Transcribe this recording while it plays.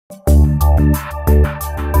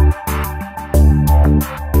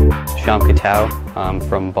I'm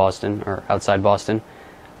from Boston, or outside Boston.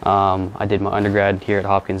 I did my undergrad here at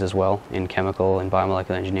Hopkins as well in chemical and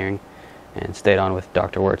biomolecular engineering, and stayed on with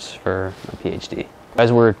Dr. Wirtz for a PhD.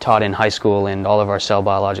 As we're taught in high school and all of our cell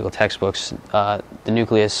biological textbooks, the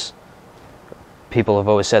nucleus, people have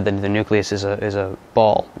always said that the nucleus is a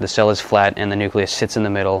ball. The cell is flat and the nucleus sits in the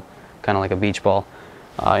middle, kind of like a beach ball.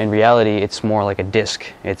 In reality, it's more like a disc.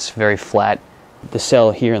 It's very flat. The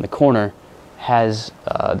cell here in the corner has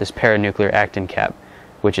this perinuclear actin cap,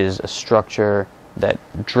 which is a structure that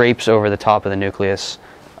drapes over the top of the nucleus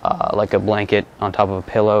like a blanket on top of a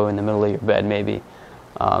pillow in the middle of your bed maybe,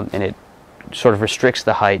 and it sort of restricts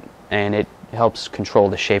the height and it helps control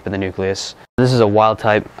the shape of the nucleus. This is a wild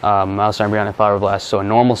type mouse embryonic fibroblast, so a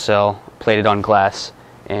normal cell plated on glass,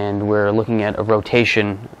 and we're looking at a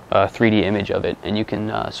rotation 3D image of it, and you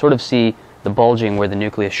can sort of see the bulging where the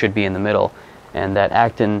nucleus should be in the middle, and that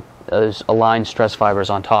actin, there's aligned stress fibers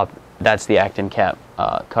on top. That's the actin cap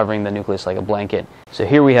covering the nucleus like a blanket. So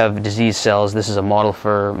here we have disease cells. This is a model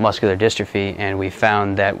for muscular dystrophy, and we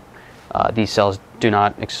found that these cells do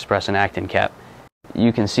not express an actin cap.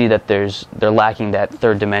 You can see that they're lacking that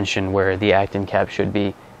third dimension where the actin cap should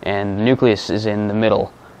be, and the nucleus is in the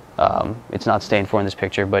middle. It's not stained for in this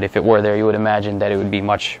picture, but if it were there, you would imagine that it would be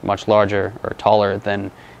much larger or taller than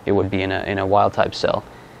it would be in a wild type cell.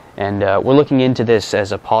 And we're looking into this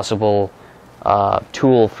as a possible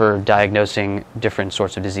tool for diagnosing different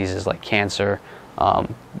sorts of diseases like cancer,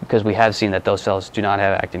 because we have seen that those cells do not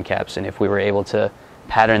have actin caps, and if we were able to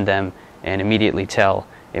pattern them and immediately tell,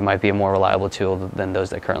 it might be a more reliable tool than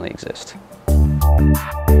those that currently exist.